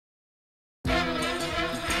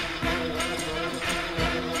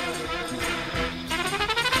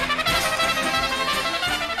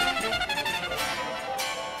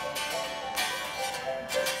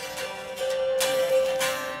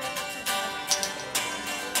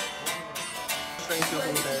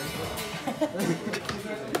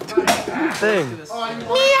Thing.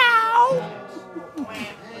 Meow!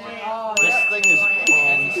 This thing is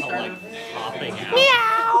prone to like popping out.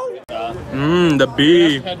 Meow! Mmm, the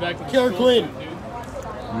bee. Killer Queen.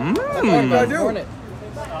 Mmm.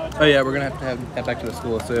 Oh yeah, we're gonna have to head back to the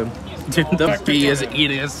school soon. Dude, the bee is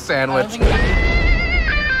eating a sandwich.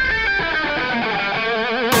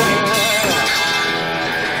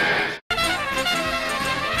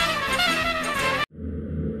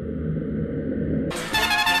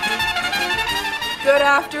 Good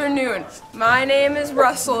afternoon. My name is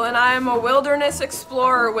Russell and I am a wilderness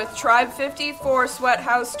explorer with Tribe 54 Sweat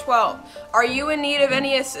House 12. Are you in need of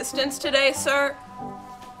any assistance today, sir?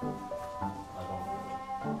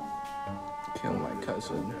 Kill my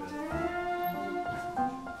cousin.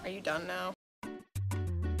 Are you done now?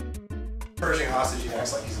 Pershing hostage, he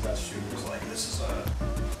acts like he's the best shooter. He's like, this is a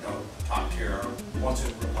top tier,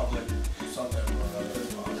 wanted republic, something or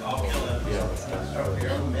another. I'll kill him. Yeah. Over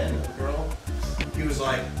here, man, girl. He was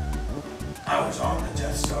like, I was on the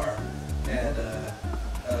Death Star, and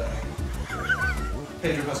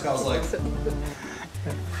Pedro Pascal's like,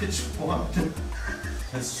 which one?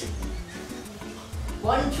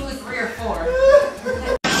 1, 2, 3, or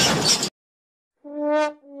 4.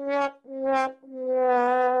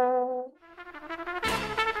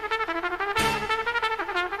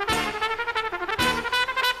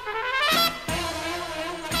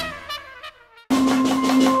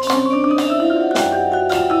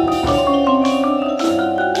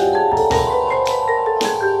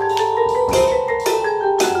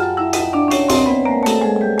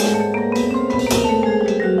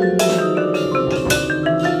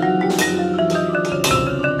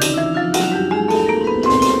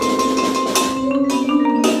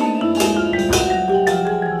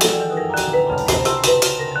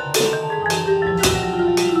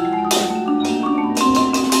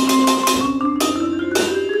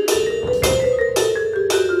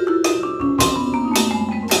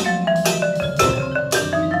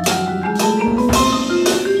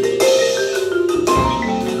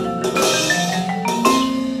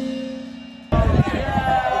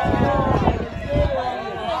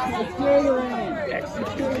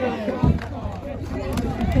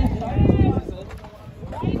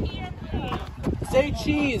 Say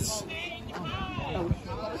cheese.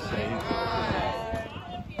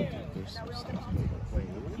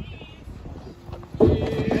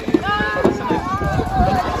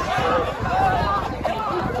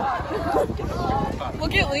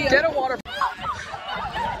 Look at Leo. Get a water.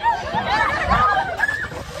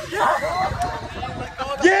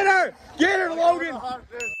 Get her! Get her, Logan!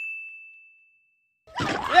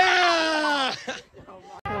 Yeah!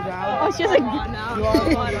 Oh, she's like,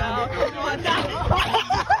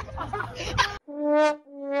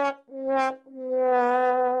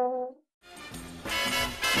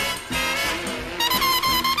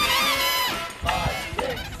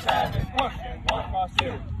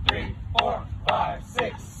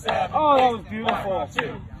 Oh, that was beautiful. 1,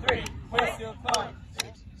 2, 3, 4, 5.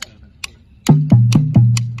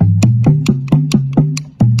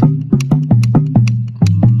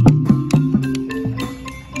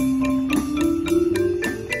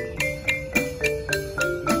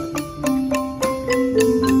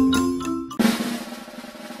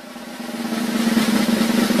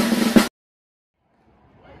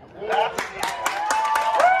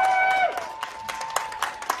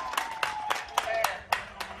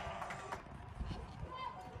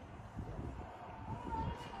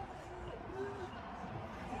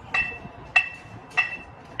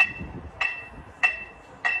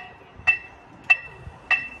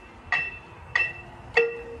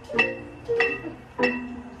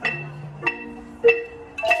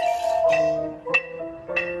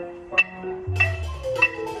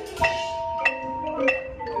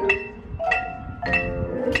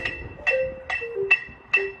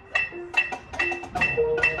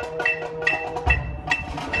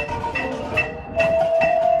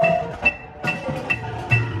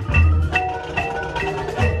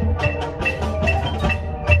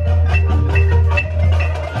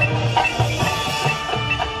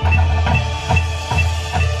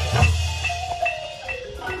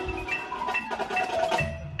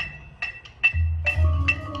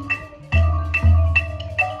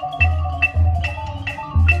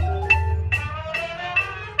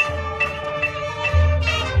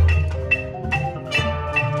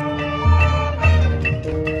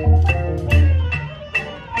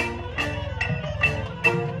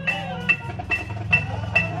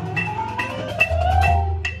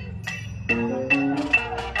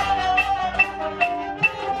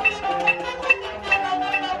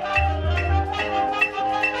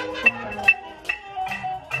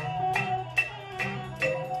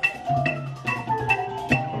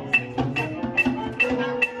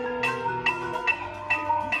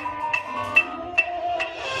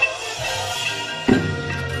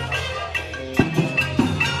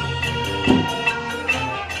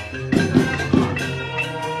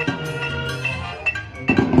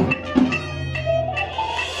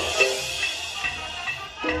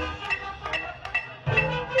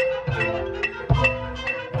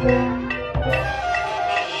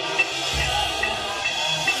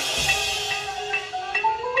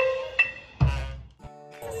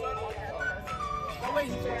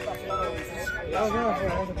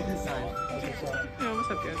 what's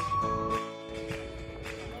up, guys?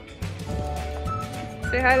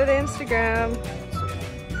 Say hi to the Instagram.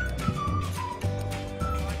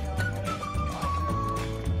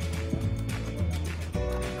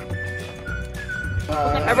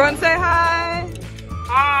 Everyone say hi.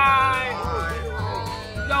 Hi.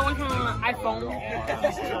 Y'all looking on an iPhone.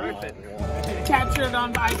 Captured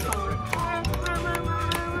on the iPhone.